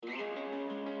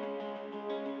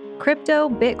Crypto,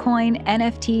 Bitcoin,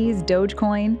 NFTs,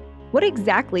 Dogecoin. What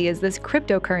exactly is this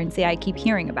cryptocurrency I keep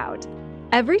hearing about?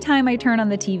 Every time I turn on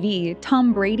the TV,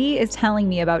 Tom Brady is telling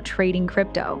me about trading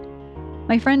crypto.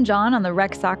 My friend John on the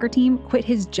rec soccer team quit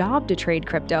his job to trade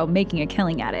crypto, making a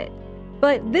killing at it.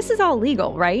 But this is all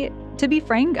legal, right? To be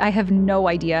frank, I have no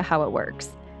idea how it works.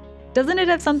 Doesn't it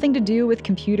have something to do with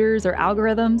computers or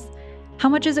algorithms? How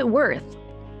much is it worth?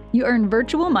 You earn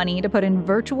virtual money to put in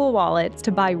virtual wallets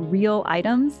to buy real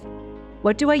items?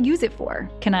 What do I use it for?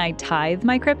 Can I tithe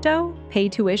my crypto? Pay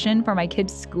tuition for my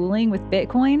kids' schooling with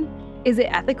Bitcoin? Is it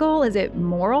ethical? Is it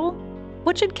moral?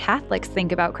 What should Catholics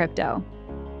think about crypto?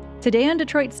 Today on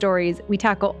Detroit Stories, we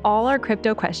tackle all our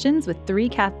crypto questions with 3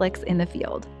 Catholics in the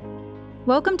field.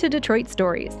 Welcome to Detroit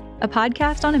Stories, a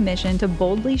podcast on a mission to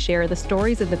boldly share the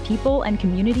stories of the people and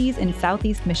communities in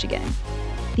Southeast Michigan.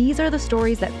 These are the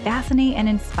stories that fascinate and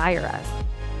inspire us.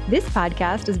 This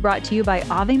podcast is brought to you by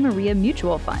Ave Maria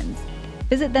Mutual Funds.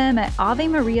 Visit them at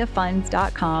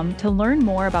avemariafunds.com to learn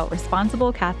more about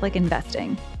responsible Catholic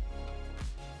investing.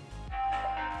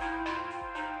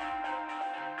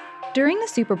 During the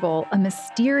Super Bowl, a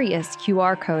mysterious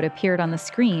QR code appeared on the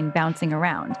screen bouncing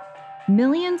around.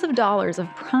 Millions of dollars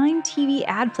of prime TV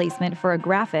ad placement for a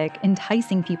graphic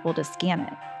enticing people to scan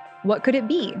it. What could it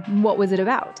be? What was it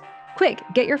about? Quick,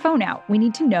 get your phone out. We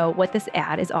need to know what this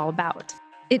ad is all about.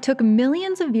 It took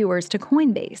millions of viewers to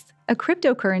Coinbase, a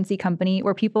cryptocurrency company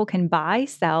where people can buy,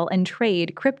 sell, and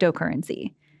trade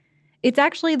cryptocurrency. It's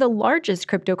actually the largest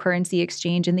cryptocurrency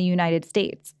exchange in the United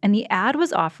States, and the ad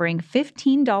was offering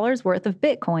 $15 worth of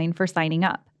Bitcoin for signing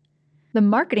up. The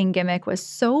marketing gimmick was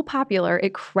so popular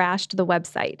it crashed the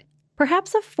website,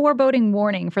 perhaps a foreboding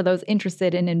warning for those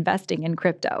interested in investing in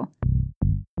crypto.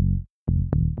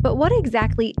 But what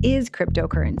exactly is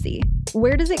cryptocurrency?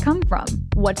 Where does it come from?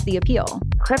 What's the appeal?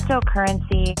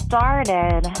 Cryptocurrency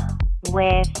started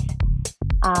with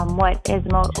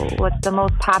what's the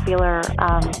most popular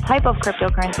type of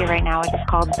cryptocurrency right now, which is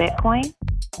called Bitcoin.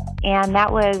 And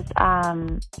that was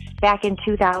back in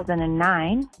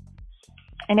 2009.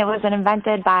 And it was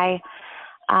invented by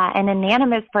an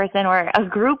anonymous person or a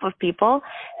group of people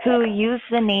who used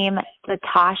the name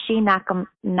Satoshi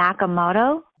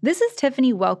Nakamoto. This is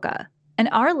Tiffany Welka, an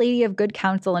Our Lady of Good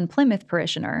Counsel in Plymouth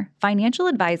parishioner, financial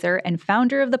advisor, and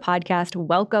founder of the podcast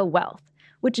Welka Wealth,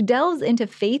 which delves into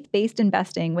faith-based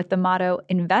investing with the motto,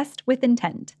 Invest with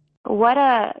Intent. What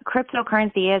a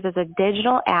cryptocurrency is a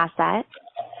digital asset,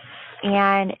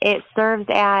 and it serves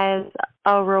as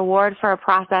a reward for a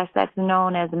process that's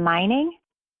known as mining,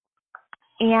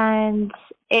 and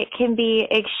it can be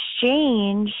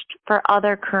exchanged for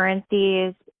other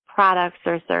currencies, products,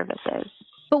 or services.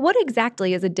 But what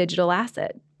exactly is a digital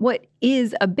asset? What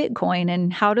is a Bitcoin,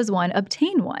 and how does one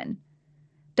obtain one?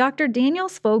 Dr. Daniel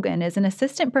Svogen is an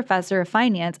assistant professor of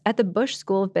finance at the Bush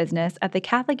School of Business at the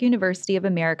Catholic University of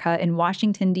America in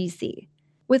Washington, D.C.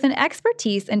 With an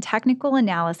expertise in technical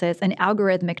analysis and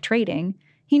algorithmic trading,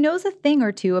 he knows a thing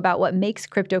or two about what makes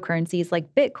cryptocurrencies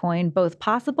like Bitcoin both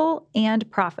possible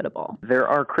and profitable. There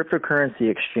are cryptocurrency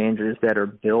exchanges that are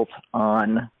built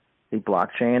on the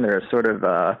blockchain. They're sort of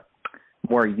a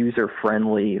more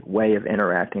user-friendly way of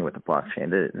interacting with the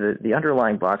blockchain. The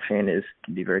underlying blockchain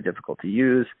can be very difficult to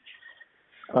use.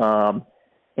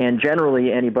 And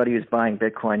generally, anybody who's buying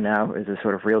Bitcoin now is a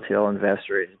sort of retail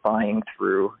investor is buying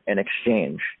through an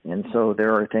exchange. And so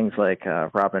there are things like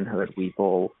Robinhood,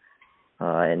 Webull,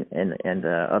 and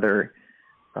other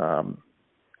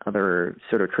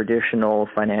sort of traditional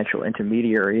financial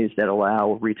intermediaries that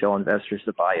allow retail investors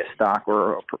to buy a stock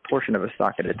or a proportion of a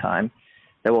stock at a time,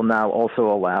 that will now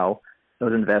also allow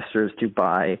those investors to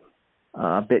buy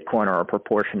Bitcoin or a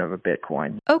proportion of a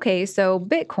Bitcoin. Okay, so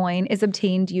Bitcoin is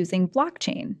obtained using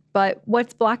blockchain. But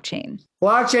what's blockchain?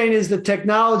 Blockchain is the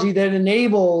technology that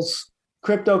enables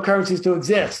cryptocurrencies to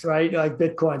exist, right? Like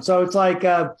Bitcoin. So it's like,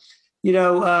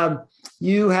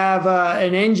 you have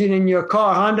an engine in your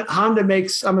car. Honda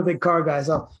makes, I'm a big car guy,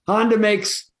 so Honda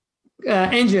makes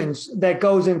engines that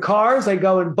goes in cars, they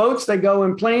go in boats, they go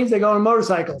in planes, they go in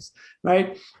motorcycles,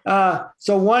 right?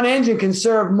 So one engine can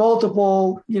serve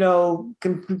multiple,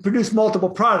 can produce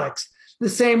multiple products. The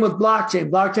same with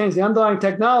blockchain. Blockchain is the underlying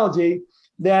technology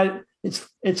that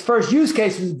its first use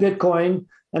case is Bitcoin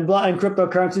and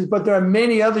cryptocurrencies, but there are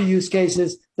many other use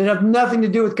cases that have nothing to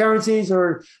do with currencies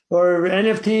or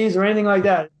NFTs or anything like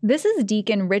that. This is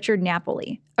Deacon Richard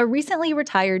Napoli, a recently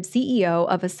retired CEO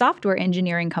of a software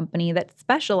engineering company that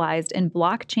specialized in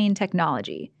blockchain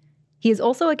technology. He is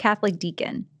also a Catholic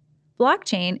deacon.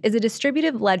 Blockchain is a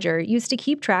distributive ledger used to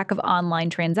keep track of online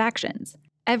transactions.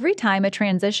 Every time a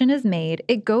transition is made,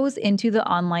 it goes into the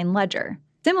online ledger,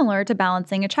 similar to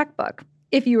balancing a checkbook.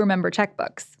 If you remember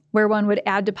checkbooks, where one would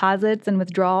add deposits and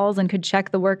withdrawals and could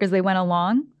check the work as they went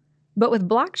along. But with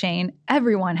blockchain,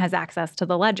 everyone has access to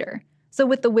the ledger. So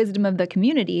with the wisdom of the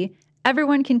community,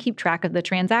 everyone can keep track of the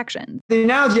transactions. The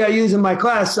analogy I use in my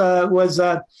class was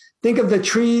think of the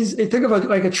trees, think of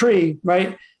like a tree,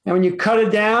 right? And when you cut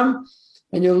it down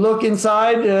and you look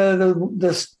inside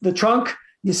the trunk,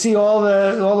 you see all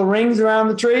the rings around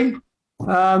the tree.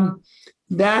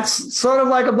 That's sort of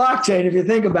like a blockchain if you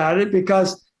think about it,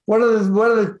 because what do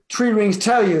the tree rings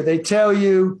tell you? They tell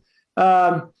you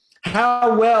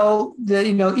how well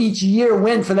each year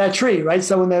went for that tree, right?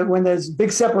 So when there's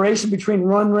big separation between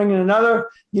one ring and another,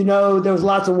 there was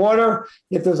lots of water.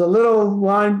 If there's a little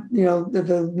line, if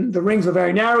the rings were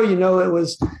very narrow, it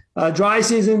was dry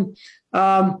season.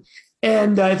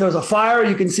 And if there was a fire,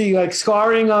 you can see like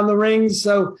scarring on the rings.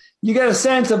 So you get a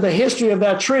sense of the history of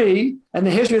that tree and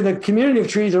the history of the community of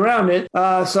trees around it.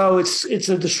 So it's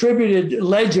a distributed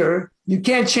ledger. You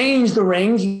can't change the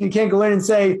rings. You can't go in and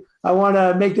say, I want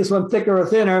to make this one thicker or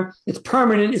thinner. It's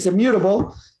permanent. It's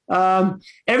immutable.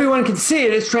 Everyone can see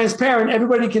it. It's transparent.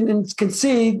 Everybody can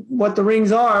see what the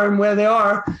rings are and where they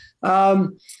are.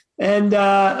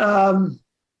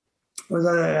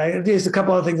 There's a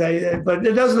couple of things, but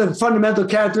those are the fundamental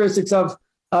characteristics of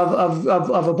a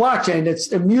blockchain. It's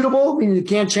immutable, meaning you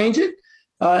can't change it.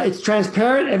 It's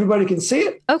transparent. Everybody can see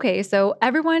it. Okay, so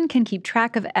everyone can keep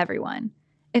track of everyone.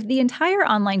 If the entire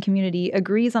online community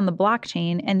agrees on the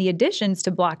blockchain and the additions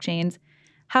to blockchains,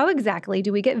 how exactly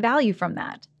do we get value from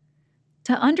that?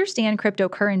 To understand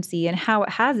cryptocurrency and how it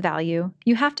has value,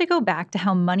 you have to go back to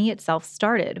how money itself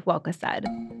started, Welke said.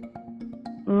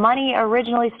 Money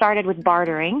originally started with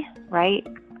bartering, right,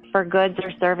 for goods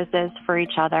or services for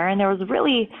each other. And there was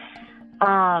really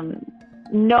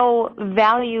no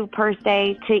value per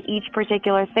se to each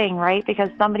particular thing, right? Because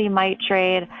somebody might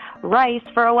trade rice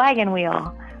for a wagon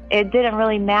wheel. It didn't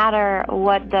really matter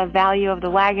what the value of the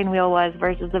wagon wheel was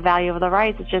versus the value of the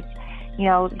rice. It's just,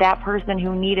 that person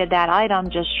who needed that item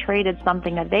just traded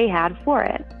something that they had for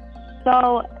it.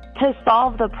 So to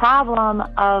solve the problem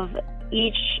of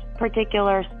each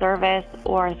particular service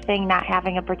or thing not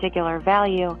having a particular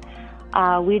value,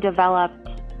 we developed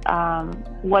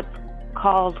what's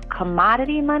called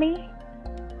commodity money.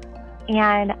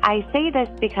 And I say this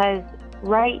because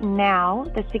right now,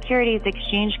 the Securities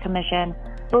Exchange Commission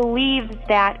believes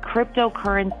that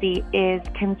cryptocurrency is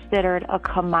considered a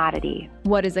commodity.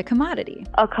 What is a commodity?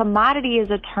 A commodity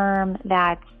is a term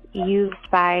that's used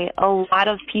by a lot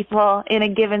of people in a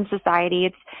given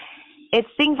society. It's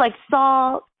things like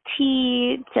salt,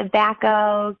 tea,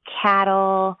 tobacco,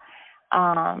 cattle,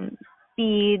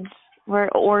 seeds,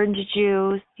 orange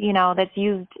juice, that's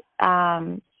used,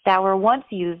 that were once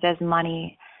used as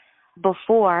money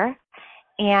before.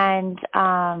 And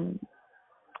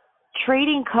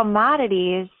trading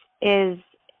commodities is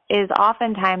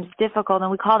oftentimes difficult,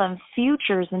 and we call them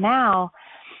futures now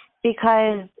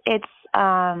because it's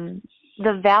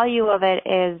the value of it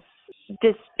is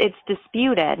it's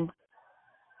disputed.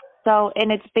 So,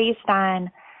 and it's based on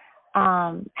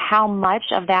how much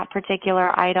of that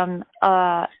particular item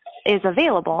is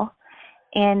available,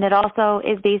 and it also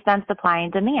is based on supply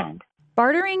and demand.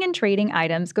 Bartering and trading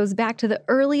items goes back to the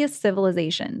earliest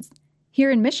civilizations. Here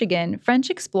in Michigan, French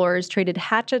explorers traded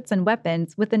hatchets and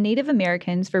weapons with the Native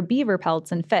Americans for beaver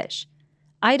pelts and fish,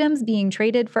 items being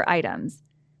traded for items.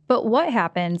 But what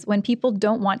happens when people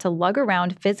don't want to lug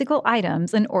around physical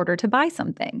items in order to buy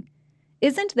something?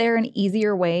 Isn't there an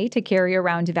easier way to carry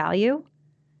around value?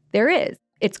 There is.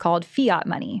 It's called fiat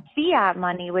money. Fiat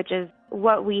money, which is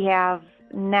what we have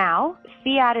now.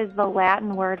 Fiat is the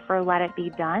Latin word for let it be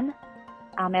done,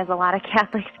 as a lot of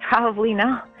Catholics probably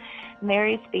know.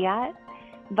 Mary's fiat.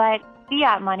 But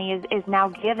fiat money is now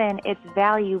given its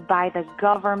value by the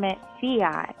government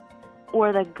fiat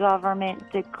or the government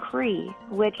decree,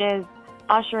 which is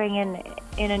ushering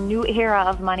in a new era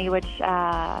of money, which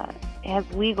has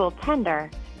legal tender,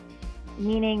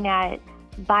 meaning that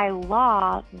by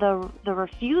law, the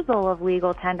refusal of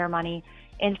legal tender money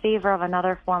in favor of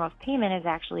another form of payment is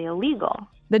actually illegal.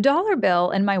 The dollar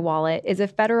bill in my wallet is a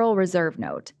Federal Reserve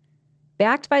note.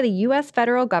 Backed by the U.S.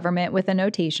 federal government with a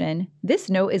notation, this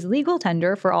note is legal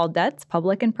tender for all debts,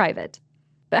 public and private.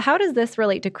 But how does this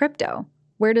relate to crypto?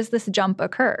 Where does this jump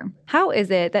occur? How is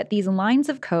it that these lines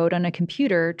of code on a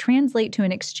computer translate to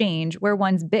an exchange where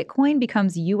one's Bitcoin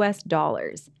becomes U.S.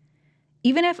 dollars?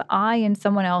 Even if I and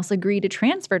someone else agree to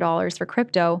transfer dollars for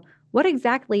crypto, what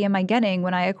exactly am I getting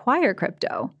when I acquire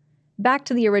crypto? Back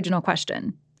to the original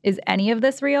question. Is any of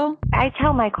this real? I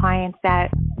tell my clients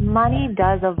that money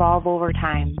does evolve over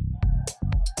time.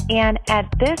 And at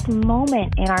this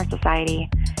moment in our society,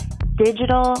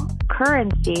 digital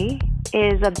currency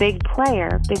is a big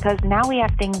player because now we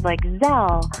have things like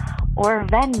Zelle or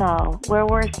Venmo where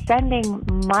we're sending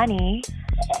money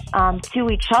to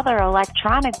each other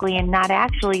electronically and not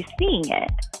actually seeing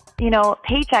it. You know,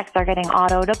 paychecks are getting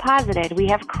auto-deposited. We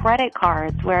have credit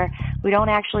cards where we don't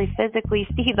actually physically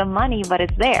see the money, but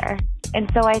it's there.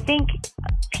 And so I think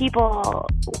people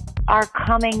are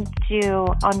coming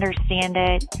to understand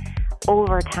it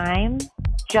over time,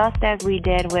 just as we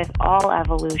did with all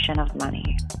evolution of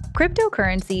money.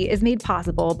 Cryptocurrency is made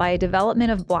possible by a development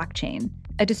of blockchain,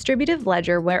 a distributed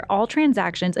ledger where all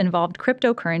transactions involved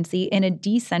cryptocurrency in a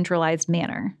decentralized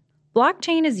manner.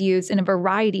 Blockchain is used in a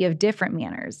variety of different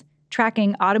manners,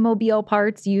 tracking automobile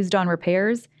parts used on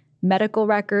repairs, medical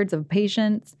records of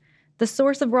patients, the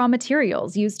source of raw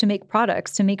materials used to make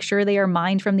products to make sure they are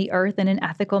mined from the earth in an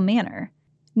ethical manner.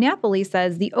 Napoli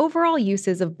says the overall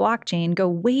uses of blockchain go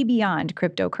way beyond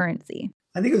cryptocurrency.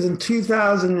 I think it was in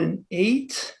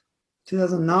 2008,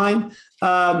 2009.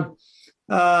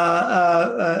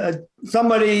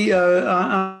 Somebody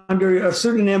under a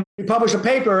pseudonym published a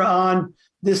paper on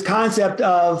this concept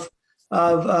of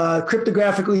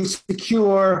cryptographically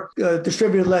secure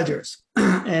distributed ledgers.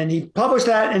 And he published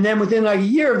that. And then within like a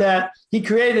year of that, he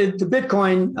created the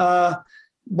Bitcoin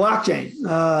blockchain.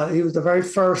 He was the very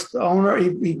first owner.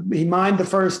 He mined the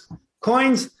first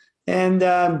coins and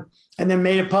then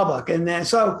made it public. And then,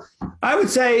 so I would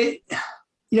say,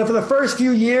 for the first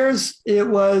few years, it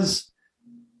was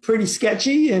pretty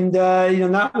sketchy and,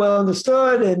 not well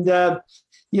understood and,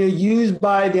 used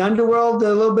by the underworld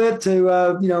a little bit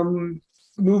to,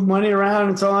 move money around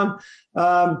and so on.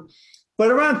 But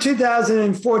around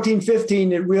 2014,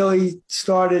 15, it really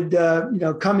started,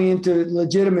 coming into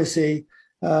legitimacy.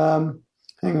 Hang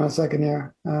on a second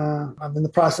here. I'm in the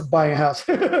process of buying a house.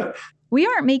 We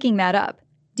aren't making that up.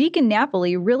 Deacon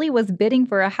Napoli really was bidding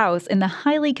for a house in the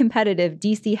highly competitive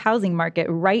DC housing market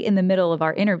right in the middle of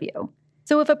our interview.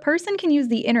 So if a person can use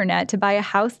the internet to buy a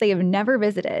house they have never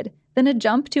visited, then a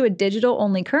jump to a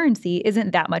digital-only currency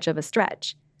isn't that much of a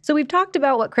stretch. So we've talked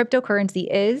about what cryptocurrency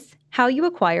is, how you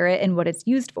acquire it, and what it's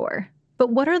used for. But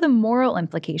what are the moral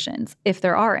implications, if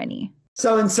there are any?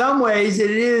 So in some ways,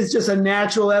 it is just a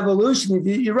natural evolution.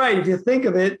 You're right. If you think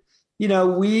of it,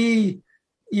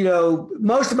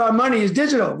 most of our money is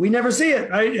digital. We never see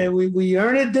it, right? And we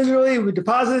earn it digitally, we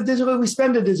deposit it digitally, we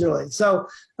spend it digitally. So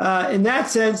in that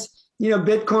sense,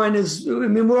 Bitcoin is,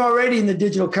 we're already in the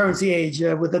digital currency age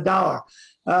with the dollar.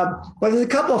 But there's a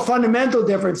couple of fundamental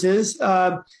differences.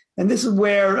 And this is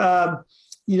where,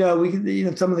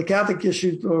 some of the Catholic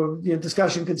issues or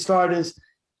discussion could start is,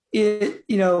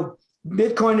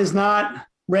 Bitcoin is not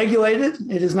regulated.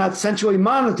 It is not centrally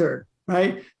monitored,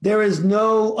 right? There is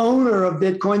no owner of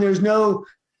Bitcoin. There's no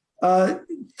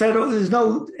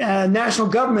national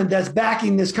government that's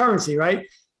backing this currency, right?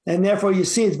 And therefore you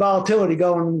see its volatility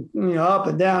going, up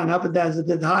and down.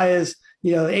 The high as,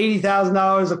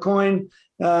 $80,000 a coin.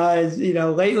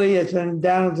 Lately it's been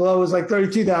down as low as like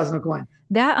 $32,000 a coin.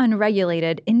 That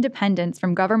unregulated independence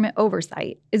from government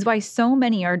oversight is why so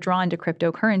many are drawn to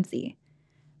cryptocurrency.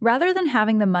 Rather than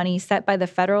having the money set by the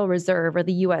Federal Reserve or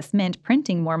the U.S. Mint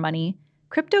printing more money,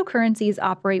 cryptocurrencies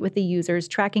operate with the users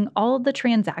tracking all of the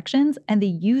transactions and the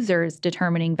users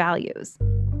determining values.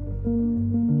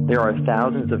 There are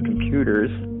thousands of computers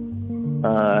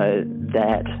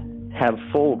that have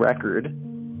full record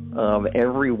of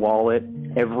every wallet,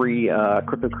 every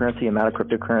cryptocurrency, amount of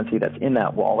cryptocurrency that's in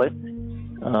that wallet,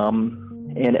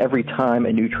 and every time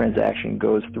a new transaction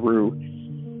goes through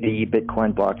the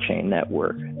Bitcoin blockchain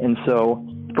network. And so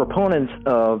proponents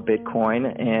of Bitcoin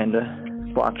and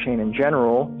blockchain in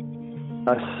general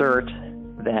assert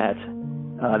that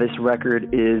this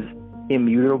record is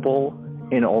immutable,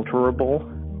 inalterable,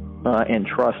 and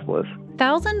trustless.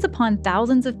 Thousands upon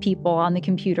thousands of people on the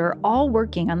computer all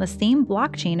working on the same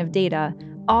blockchain of data,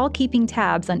 all keeping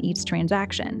tabs on each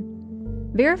transaction.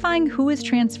 Verifying who is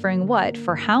transferring what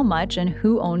for how much and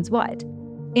who owns what.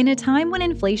 In a time when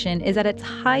inflation is at its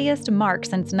highest mark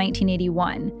since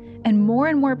 1981, and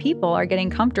more people are getting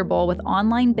comfortable with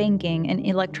online banking and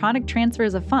electronic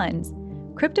transfers of funds,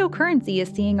 cryptocurrency is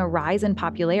seeing a rise in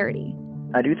popularity.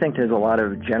 I do think there's a lot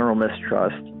of general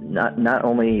mistrust, not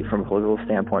only from a political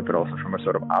standpoint, but also from a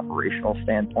sort of operational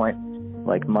standpoint.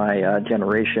 Like my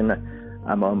generation,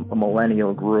 I'm a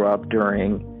millennial, grew up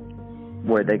during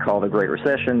what they call the Great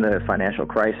Recession, the financial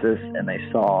crisis, and they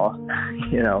saw,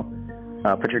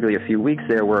 particularly a few weeks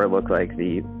there where it looked like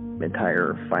the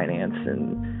entire finance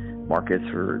and markets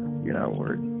were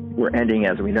ending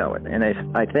as we know it. And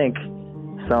I think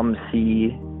some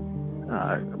see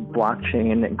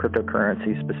blockchain and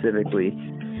cryptocurrency specifically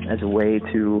as a way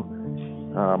to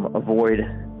avoid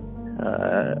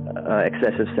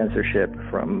excessive censorship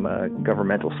from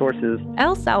governmental sources.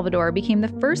 El Salvador became the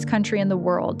first country in the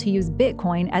world to use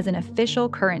Bitcoin as an official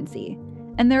currency.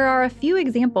 And there are a few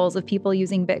examples of people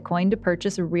using Bitcoin to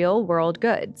purchase real-world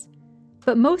goods.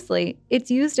 But mostly,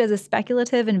 it's used as a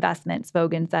speculative investment,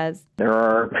 Svogen says. There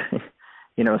are,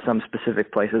 some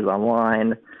specific places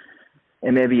online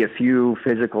and maybe a few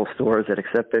physical stores that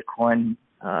accept Bitcoin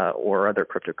or other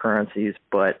cryptocurrencies,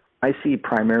 but I see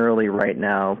primarily right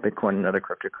now Bitcoin and other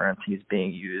cryptocurrencies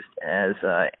being used as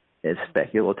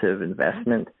speculative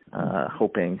investment,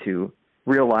 hoping to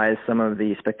realize some of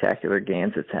the spectacular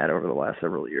gains it's had over the last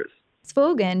several years.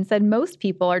 Svogen said most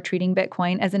people are treating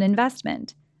Bitcoin as an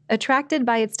investment, attracted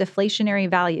by its deflationary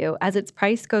value as its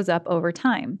price goes up over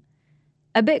time.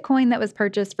 A Bitcoin that was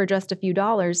purchased for just a few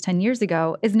dollars 10 years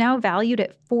ago is now valued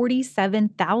at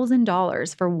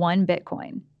 $47,000 for one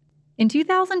Bitcoin. In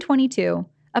 2022,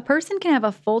 a person can have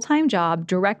a full-time job,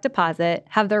 direct deposit,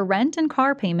 have their rent and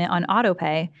car payment on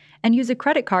autopay, and use a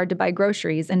credit card to buy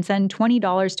groceries and send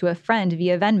 $20 to a friend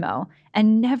via Venmo,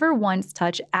 and never once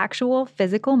touch actual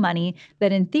physical money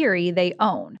that in theory they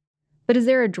own. But is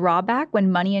there a drawback when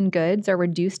money and goods are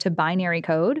reduced to binary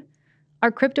code?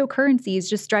 Are cryptocurrencies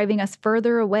just driving us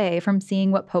further away from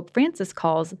seeing what Pope Francis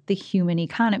calls the human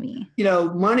economy?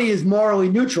 Money is morally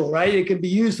neutral, right? It can be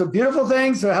used for beautiful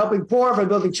things, for helping poor, for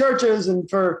building churches, and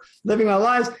for living our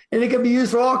lives. And it can be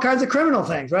used for all kinds of criminal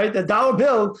things, right? The dollar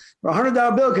bill or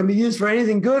 $100 bill can be used for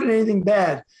anything good and anything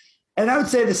bad. And I would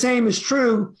say the same is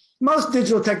true. Most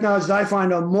digital technologies I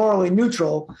find are morally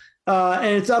neutral.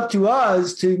 And it's up to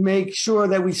us to make sure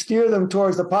that we steer them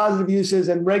towards the positive uses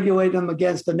and regulate them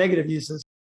against the negative uses.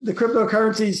 The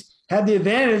cryptocurrencies had the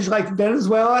advantage, like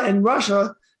Venezuela and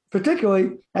Russia,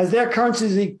 particularly, as their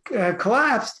currencies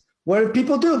collapsed. What did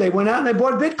people do? They went out and they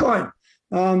bought Bitcoin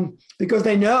because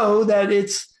they know that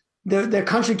it's their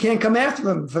country can't come after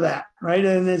them for that, right?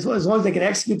 And as long as they can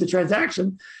execute the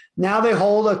transaction, now they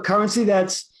hold a currency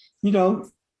that's,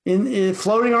 in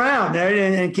floating around, right?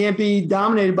 And can't be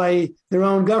dominated by their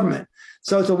own government.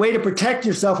 So it's a way to protect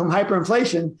yourself from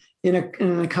hyperinflation in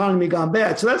an economy gone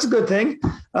bad. So that's a good thing.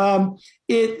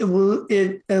 It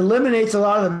eliminates a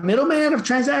lot of the middleman of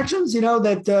transactions,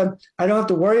 that I don't have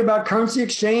to worry about currency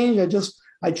exchange.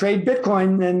 I trade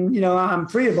Bitcoin and, I'm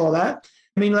free of all that.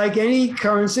 I mean, like any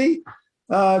currency,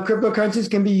 cryptocurrencies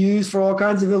can be used for all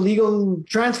kinds of illegal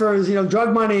transfers,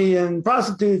 drug money and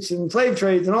prostitutes and slave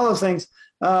trades and all those things.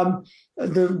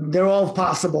 They're all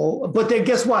possible, but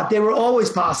guess what? They were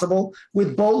always possible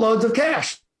with boatloads of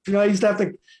cash. You used to have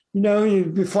to,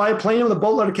 you fly a plane with a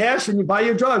boatload of cash and you buy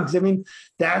your drugs. I mean,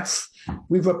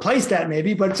 we've replaced that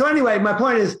maybe. But so anyway, my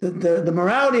point is the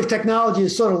morality of technology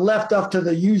is sort of left up to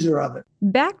the user of it.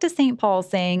 Back to St. Paul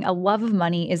saying a love of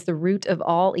money is the root of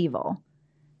all evil.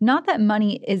 Not that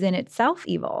money is in itself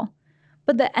evil,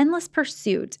 but the endless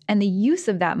pursuit and the use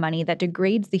of that money that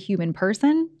degrades the human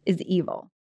person is evil.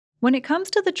 When it comes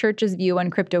to the church's view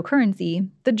on cryptocurrency,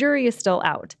 the jury is still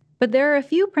out, but there are a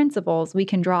few principles we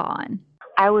can draw on.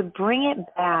 I would bring it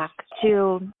back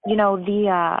to,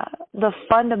 the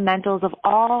fundamentals of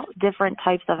all different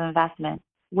types of investment,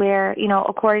 where,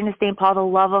 according to St. Paul, the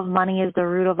love of money is the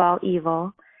root of all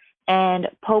evil. And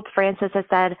Pope Francis has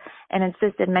said and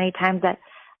insisted many times that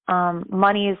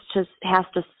money has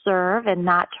to serve and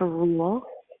not to rule.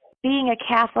 Being a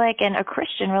Catholic and a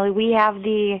Christian, really, we have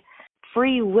the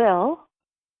free will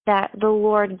that the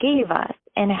Lord gave us,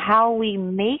 and how we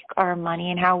make our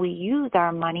money and how we use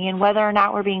our money and whether or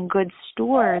not we're being good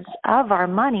stewards of our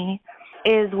money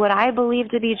is what I believe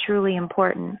to be truly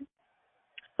important.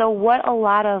 So what a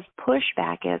lot of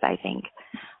pushback is, I think,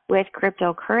 with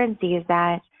cryptocurrency is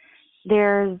that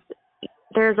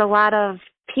there's a lot of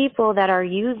people that are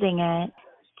using it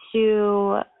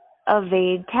to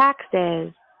evade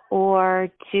taxes or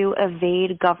to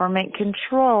evade government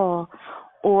control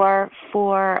or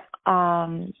for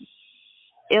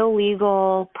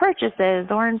illegal purchases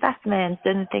or investments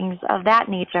and things of that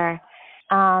nature.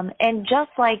 And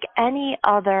just like any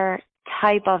other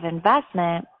type of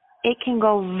investment, it can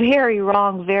go very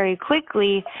wrong very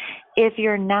quickly if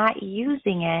you're not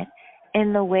using it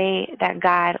in the way that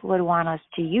God would want us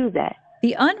to use it.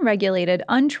 The unregulated,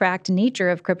 untracked nature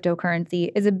of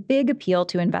cryptocurrency is a big appeal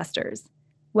to investors,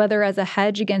 whether as a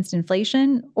hedge against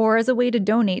inflation or as a way to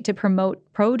donate to promote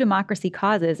pro-democracy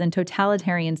causes in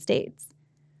totalitarian states.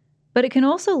 But it can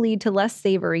also lead to less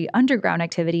savory underground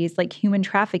activities like human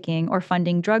trafficking or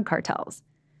funding drug cartels.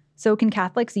 So can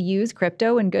Catholics use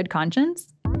crypto in good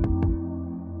conscience?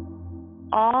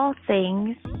 All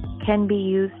things can be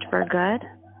used for good,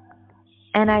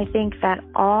 and I think that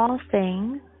all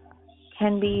things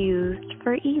can be used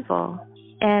for evil.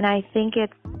 And I think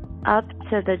it's up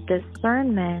to the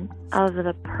discernment of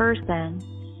the person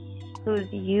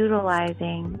who's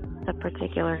utilizing the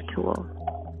particular tool.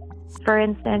 For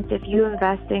instance, if you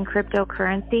invest in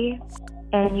cryptocurrency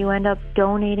and you end up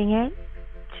donating it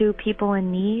to people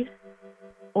in need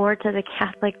or to the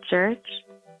Catholic Church,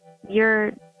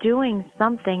 you're doing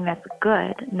something that's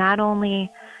good, not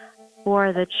only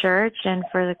for the church and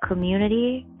for the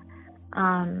community,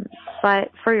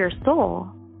 but for your soul.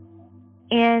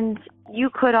 And you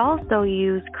could also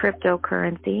use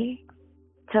cryptocurrency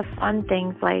to fund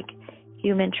things like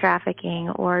human trafficking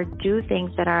or do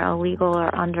things that are illegal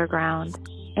or underground.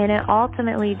 And it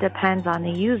ultimately depends on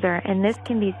the user. And this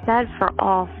can be said for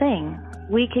all things.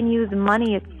 We can use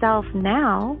money itself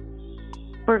now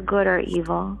for good or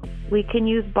evil. We can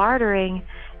use bartering,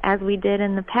 as we did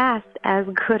in the past, as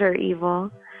good or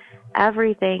evil.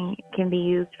 Everything can be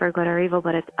used for good or evil,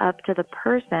 but it's up to the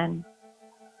person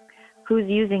who's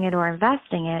using it or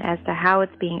investing it as to how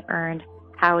it's being earned,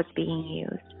 how it's being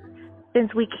used.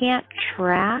 Since we can't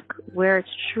track where it's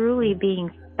truly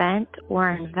being spent or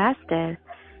invested,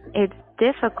 it's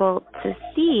difficult to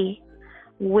see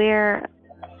where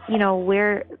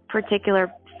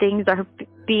particular things are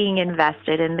being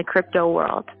invested in the crypto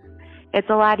world. It's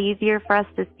a lot easier for us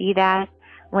to see that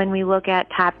when we look at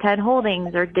top 10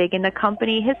 holdings or dig into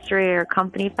company history or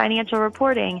company financial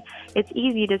reporting. It's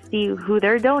easy to see who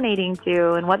they're donating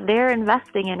to and what they're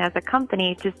investing in as a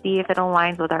company to see if it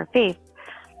aligns with our faith.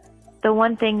 The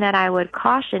one thing that I would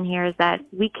caution here is that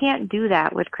we can't do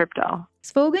that with crypto.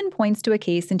 Svogen points to a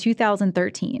case in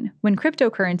 2013 when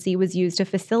cryptocurrency was used to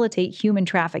facilitate human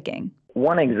trafficking.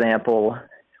 One example,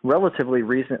 relatively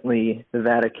recently,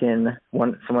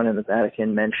 someone in the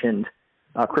Vatican mentioned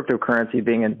cryptocurrency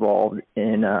being involved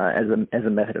in as a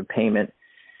method of payment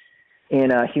in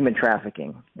human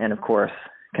trafficking, and of course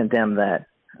condemned that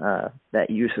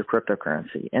use of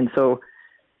cryptocurrency. And so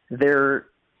there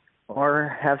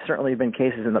have certainly been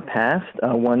cases in the past.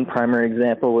 One primary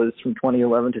example was from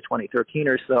 2011 to 2013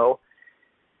 or so.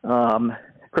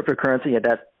 Cryptocurrency, at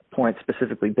that point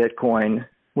specifically Bitcoin,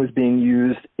 was being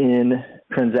used in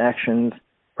transactions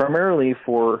primarily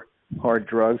for hard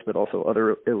drugs, but also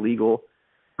other illegal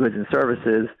goods and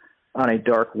services on a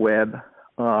dark web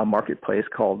marketplace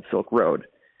called Silk Road.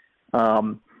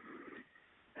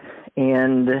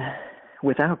 And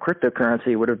without cryptocurrency,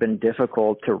 it would have been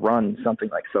difficult to run something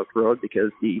like Silk Road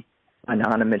because the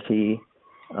anonymity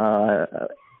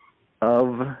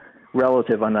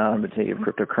relative anonymity of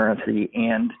cryptocurrency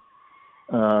and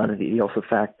the also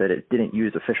fact that it didn't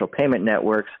use official payment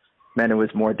networks meant it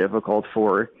was more difficult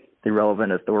for the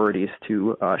relevant authorities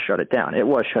to shut it down. It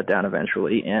was shut down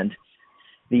eventually, and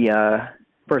the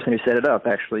person who set it up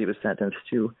actually was sentenced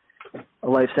to a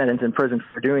life sentence in prison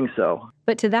for doing so.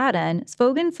 But to that end,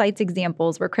 Svogen cites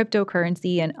examples where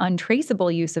cryptocurrency and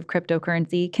untraceable use of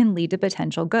cryptocurrency can lead to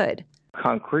potential good.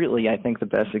 Concretely, I think the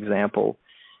best example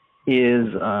is,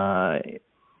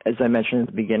 as I mentioned at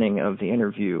the beginning of the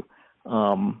interview,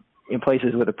 in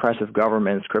places with oppressive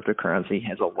governments, cryptocurrency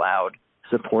has allowed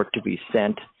support to be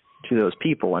sent to those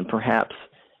people. And perhaps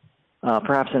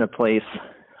in a place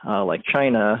like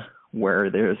China, where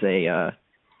there's a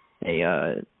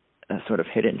sort of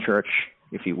hidden church,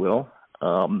 if you will,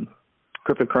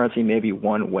 cryptocurrency may be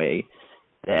one way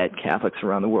that Catholics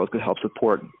around the world could help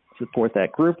support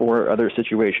that group, or other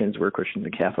situations where Christians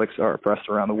and Catholics are oppressed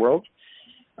around the world.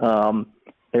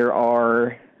 There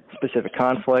are specific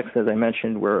conflicts, as I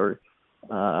mentioned, where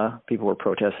people were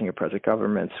protesting oppressive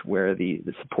governments, where the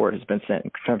support has been sent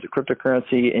in terms of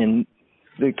cryptocurrency. In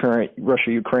the current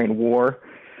Russia-Ukraine war,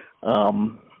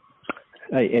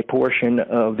 a portion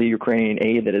of the Ukrainian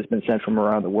aid that has been sent from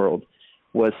around the world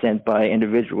was sent by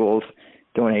individuals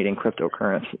donating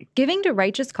cryptocurrency. Giving to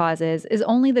righteous causes is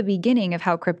only the beginning of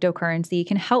how cryptocurrency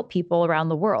can help people around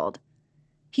the world.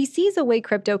 He sees a way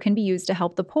crypto can be used to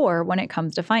help the poor when it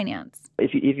comes to finance.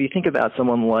 If you think about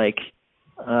someone like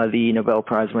the Nobel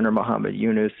Prize winner Muhammad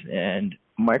Yunus and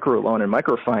microloan and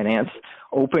microfinance,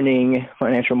 opening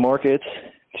financial markets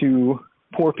to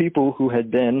poor people who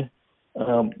had been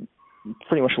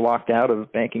pretty much locked out of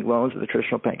banking loans, of the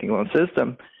traditional banking loan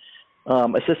system,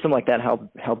 a system like that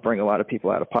helped bring a lot of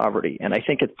people out of poverty. And I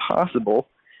think it's possible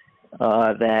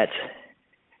that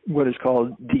what is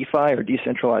called DeFi, or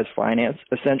decentralized finance,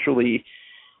 essentially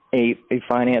a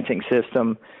financing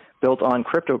system built on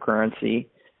cryptocurrency,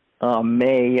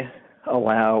 may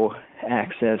allow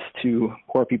access to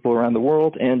poor people around the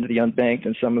world and the unbanked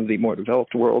and some of the more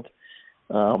developed world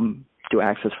to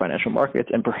access financial markets,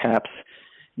 and perhaps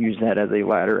use that as a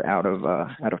ladder out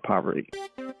of poverty.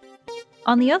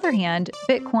 On the other hand,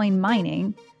 Bitcoin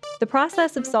mining, the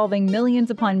process of solving millions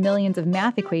upon millions of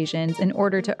math equations in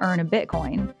order to earn a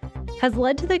Bitcoin, has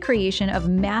led to the creation of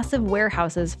massive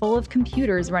warehouses full of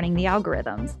computers running the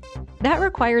algorithms. That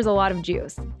requires a lot of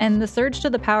juice, and the surge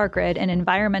to the power grid and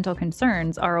environmental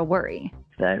concerns are a worry.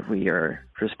 That we are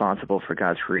responsible for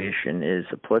God's creation is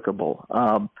applicable.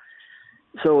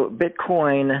 So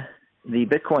Bitcoin, the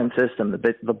Bitcoin system, the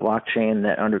blockchain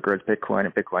that undergirds Bitcoin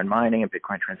and Bitcoin mining and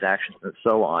Bitcoin transactions and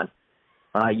so on,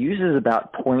 uses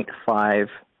about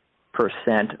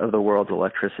 0.5% of the world's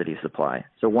electricity supply.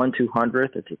 So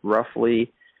 1/200th, it's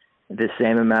roughly the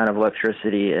same amount of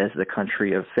electricity as the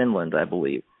country of Finland, I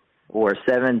believe, or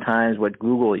 7 times what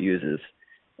Google uses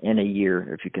in a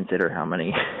year, if you consider how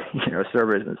many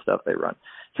servers and stuff they run.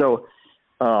 So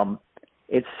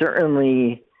it's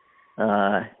certainly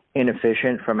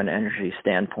inefficient from an energy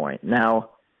standpoint.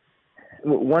 Now,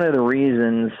 one of the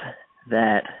reasons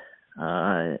that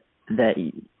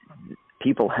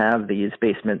people have these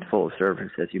basements full of servers,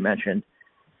 as you mentioned,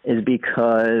 is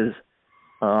because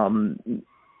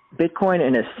Bitcoin,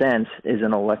 in a sense, is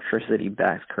an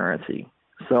electricity-backed currency.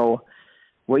 So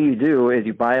what you do is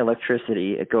you buy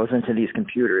electricity, it goes into these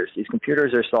computers. These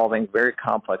computers are solving very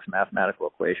complex mathematical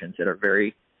equations that are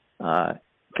very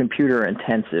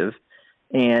computer-intensive.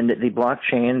 And the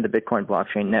blockchain, the Bitcoin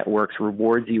blockchain networks,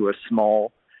 rewards you a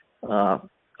small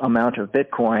amount of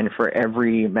Bitcoin for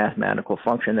every mathematical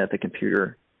function that the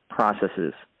computer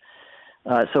processes.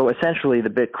 So essentially, the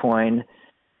Bitcoin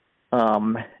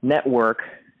network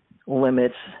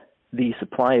limits the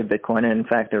supply of Bitcoin. And in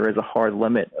fact, there is a hard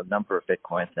limit of number of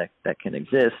Bitcoins that can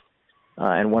exist.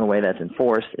 And one way that's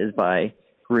enforced is by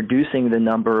reducing the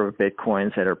number of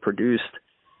Bitcoins that are produced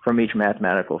from each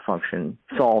mathematical function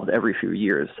solved every few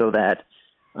years, so that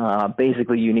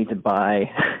basically you need to buy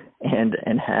and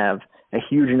have a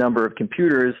huge number of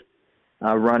computers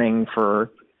running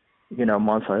for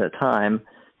months at a time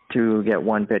to get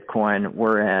 1 Bitcoin,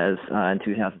 whereas in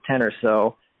 2010 or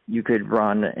so you could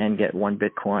run and get 1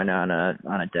 Bitcoin on a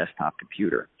desktop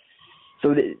computer.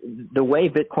 So the way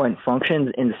Bitcoin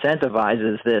functions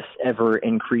incentivizes this ever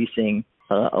increasing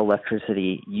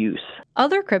electricity use.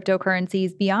 Other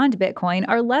cryptocurrencies beyond Bitcoin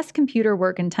are less computer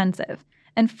work intensive,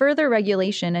 and further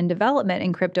regulation and development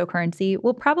in cryptocurrency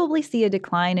will probably see a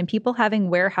decline in people having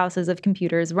warehouses of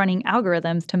computers running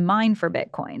algorithms to mine for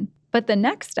Bitcoin. But the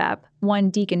next step, one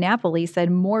Deacon Napoli said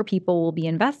more people will be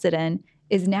invested in,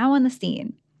 is now on the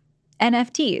scene.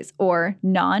 NFTs, or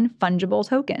non-fungible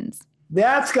tokens.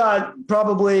 That's got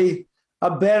probably a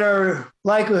better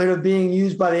likelihood of being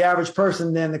used by the average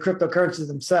person than the cryptocurrencies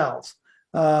themselves,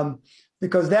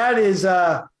 because that is,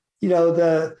 they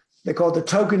call it the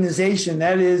tokenization.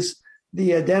 That is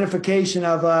the identification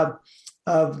of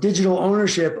digital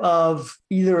ownership of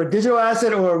either a digital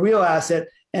asset or a real asset,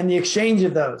 and the exchange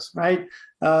of those. Right.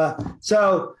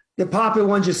 So the popular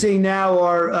ones you're seeing now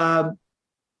are,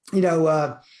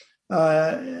 and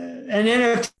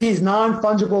NFTs,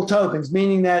 non-fungible tokens,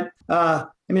 meaning that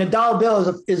a dollar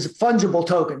bill is a fungible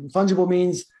token. Fungible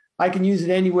means I can use it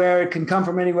anywhere. It can come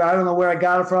from anywhere. I don't know where I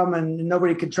got it from, and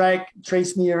nobody can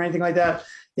trace me or anything like that.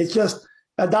 It's just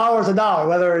a dollar is a dollar,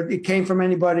 whether it came from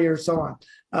anybody or so on.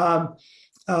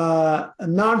 A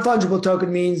non-fungible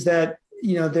token means that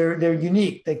they're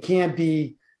unique. They can't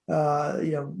be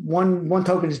one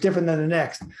token is different than the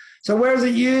next. So where is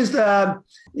it used?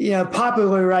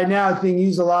 Popularly right now, it's being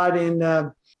used a lot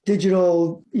in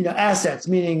digital, assets,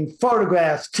 meaning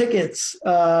photographs, tickets,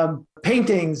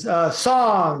 paintings,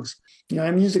 songs,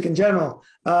 and music in general,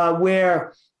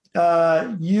 where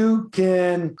you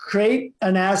can create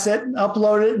an asset,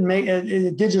 upload it, and make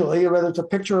it digitally, whether it's a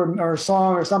picture or a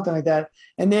song or something like that,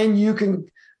 and then you can,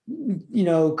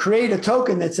 create a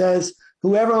token that says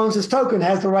whoever owns this token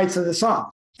has the rights to the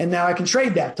song. And now I can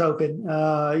trade that token,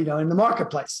 in the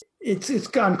marketplace. It's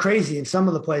gone crazy in some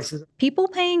of the places. People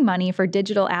paying money for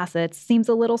digital assets seems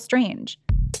a little strange.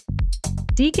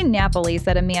 Deacon Napoli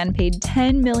said a man paid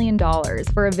 $10 million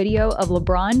for a video of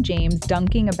LeBron James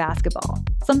dunking a basketball,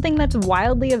 something that's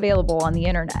wildly available on the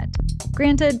internet.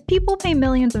 Granted, people pay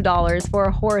millions of dollars for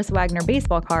a Horace Wagner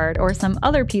baseball card or some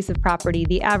other piece of property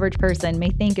the average person may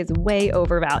think is way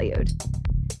overvalued.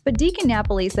 But Deacon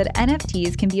Napoli said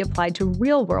NFTs can be applied to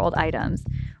real-world items,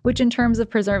 which in terms of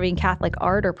preserving Catholic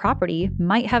art or property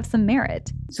might have some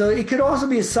merit. So it could also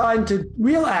be assigned to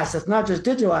real assets, not just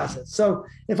digital assets. So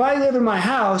if I live in my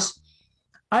house,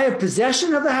 I have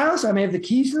possession of the house. I may have the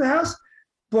keys to the house,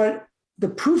 but the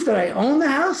proof that I own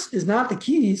the house is not the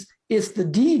keys, it's the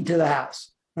deed to the house,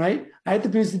 right? I have to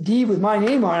produce the deed with my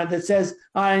name on it that says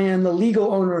I am the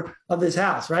legal owner of this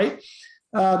house, right?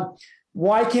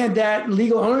 why can't that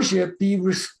legal ownership be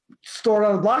stored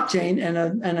on a blockchain and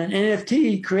an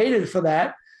NFT created for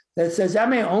that says I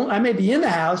may be in the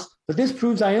house, but this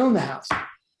proves I own the house.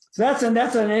 So that's an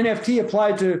NFT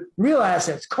applied to real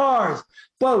assets, cars,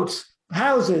 boats,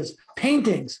 houses,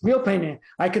 paintings, real painting.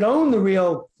 I could own the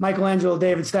real Michelangelo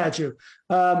David statue,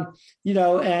 and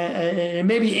it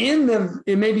may be in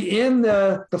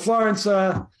the Florence,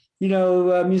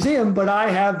 museum, but I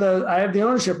have the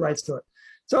ownership rights to it.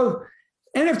 So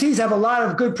NFTs have a lot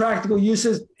of good practical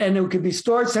uses, and it could be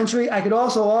stored centrally. I could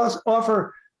also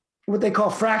offer what they call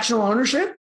fractional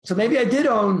ownership. So maybe I did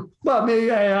own, well, maybe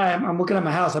I'm looking at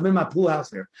my house. I'm in my pool house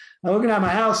here. I'm looking at my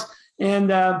house,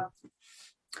 and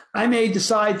I may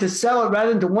decide to sell it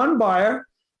rather than to one buyer.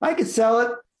 I could sell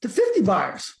it to 50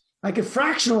 buyers. I could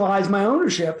fractionalize my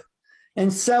ownership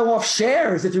and sell off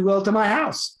shares, if you will, to my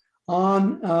house.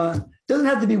 Doesn't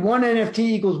have to be one NFT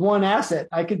equals one asset.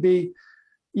 I could be,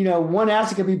 one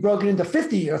asset could be broken into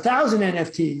 50 or 1,000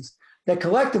 NFTs that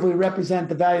collectively represent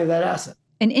the value of that asset.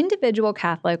 An individual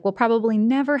Catholic will probably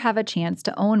never have a chance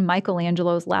to own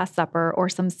Michelangelo's Last Supper or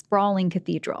some sprawling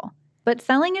cathedral. But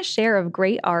selling a share of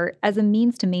great art as a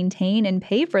means to maintain and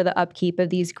pay for the upkeep of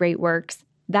these great works,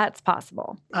 that's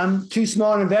possible. I'm too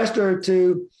small an investor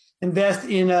to invest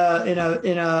in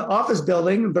a office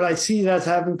building, but I see that as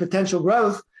having potential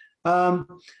growth.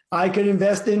 I could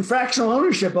invest in fractional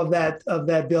ownership of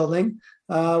that building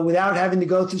without having to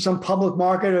go through some public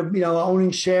market of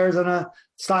owning shares on a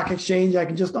stock exchange. I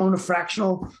can just own a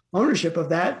fractional ownership of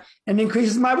that, and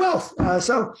increases my wealth.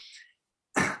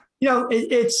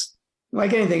 It's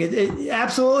like anything. It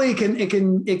absolutely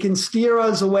can steer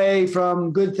us away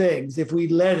from good things if we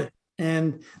let it.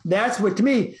 And that's what, to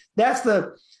me, that's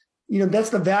the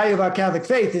value of our Catholic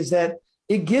faith, is that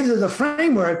it gives us a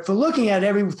framework for looking at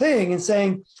everything and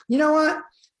saying, you know what,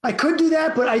 I could do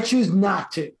that, but I choose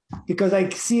not to, because I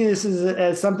see this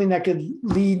as something that could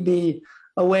lead me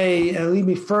away and lead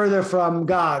me further from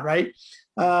God, right?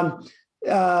 But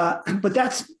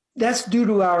that's due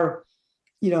to our,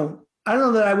 I don't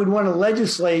know that I would want to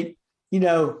legislate,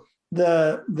 the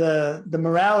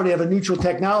morality of a neutral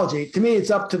technology. To me,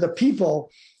 it's up to the people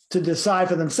to decide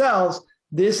for themselves.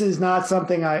 This is not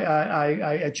something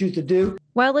I choose to do.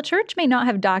 While the church may not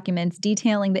have documents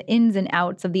detailing the ins and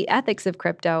outs of the ethics of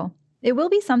crypto, it will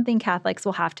be something Catholics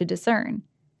will have to discern.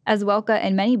 As Welka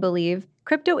and many believe,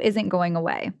 crypto isn't going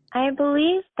away. I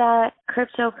believe that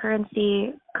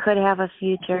cryptocurrency could have a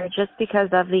future just because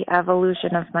of the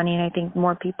evolution of money, and I think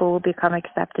more people will become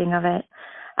accepting of it.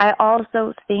 I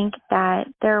also think that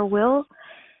there will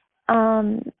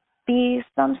be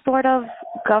some sort of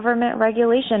government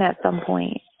regulation at some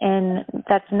point, and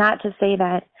that's not to say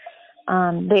that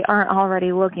they aren't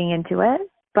already looking into it,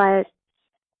 but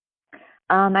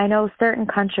I know certain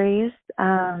countries,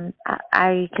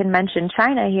 I can mention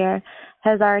China here,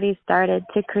 has already started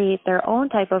to create their own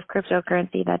type of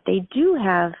cryptocurrency that they do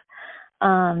have,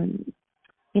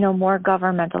 more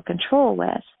governmental control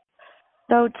with.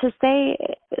 So to say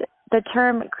the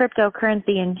term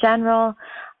cryptocurrency in general,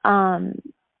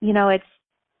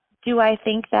 do I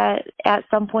think that at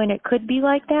some point it could be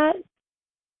like that?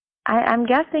 I'm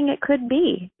guessing it could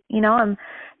be. I'm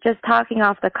just talking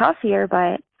off the cuff here,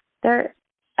 but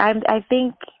I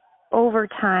think over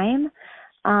time,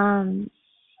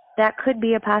 that could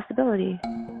be a possibility.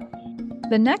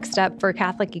 The next step for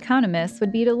Catholic economists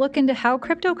would be to look into how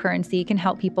cryptocurrency can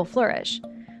help people flourish,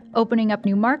 opening up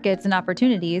new markets and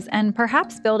opportunities, and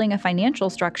perhaps building a financial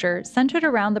structure centered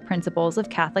around the principles of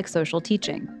Catholic social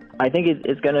teaching. I think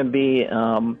it's going to be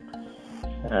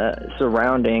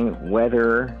surrounding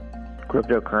whether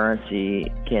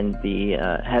cryptocurrency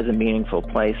has a meaningful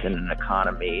place in an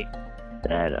economy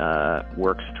that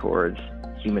works towards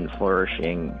human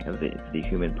flourishing of the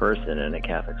human person in a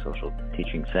Catholic social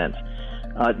teaching sense.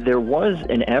 There was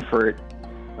an effort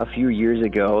a few years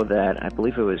ago that I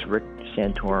believe it was Rick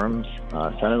Santorum's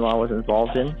son-in-law was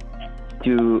involved in,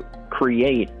 to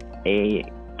create a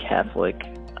Catholic,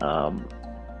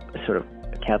 sort of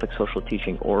Catholic social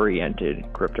teaching oriented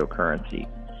cryptocurrency.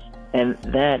 And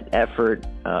that effort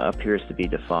appears to be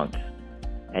defunct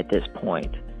at this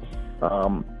point.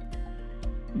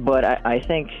 But I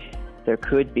think there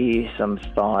could be some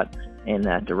thought in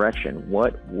that direction.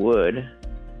 What would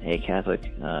a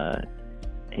Catholic, a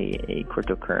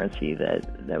cryptocurrency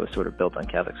that was sort of built on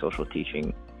Catholic social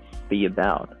teaching be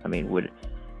about? I mean,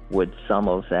 would some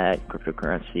of that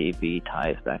cryptocurrency be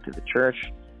ties back to the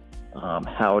church?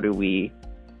 How do we,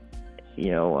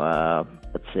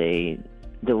 let's say,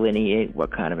 delineate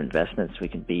what kind of investments we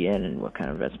can be in and what kind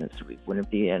of investments we wouldn't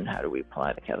be in? How do we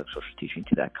apply the Catholic social teaching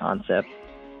to that concept?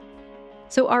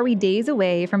 So are we days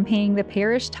away from paying the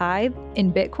parish tithe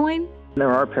in Bitcoin?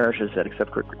 There are parishes that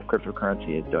accept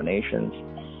cryptocurrency as donations.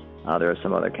 There are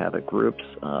some other Catholic groups.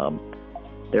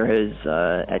 There is,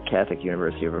 at Catholic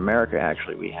University of America,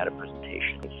 actually, we had a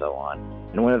presentation and so on.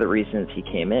 And one of the reasons he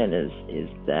came in is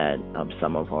that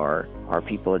some of our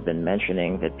people had been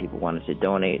mentioning that people wanted to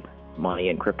donate money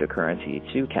in cryptocurrency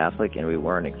to Catholic, and we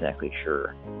weren't exactly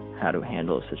sure how to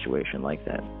handle a situation like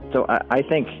that. So I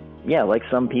think, yeah, like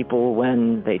some people,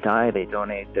 when they die, they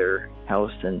donate their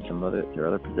house and their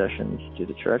other possessions to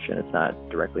the church, and it's not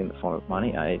directly in the form of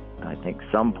money. I think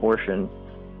some portion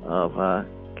of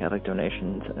Catholic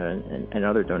donations and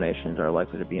other donations are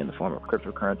likely to be in the form of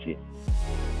cryptocurrency.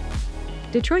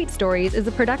 Detroit Stories is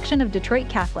a production of Detroit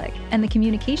Catholic and the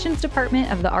Communications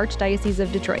Department of the Archdiocese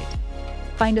of Detroit.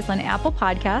 Find us on Apple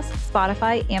Podcasts,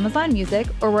 Spotify, Amazon Music,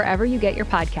 or wherever you get your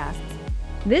podcasts.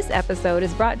 This episode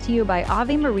is brought to you by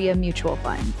Ave Maria Mutual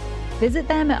Funds. Visit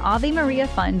them at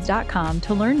avemariafunds.com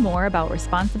to learn more about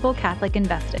responsible Catholic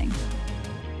investing.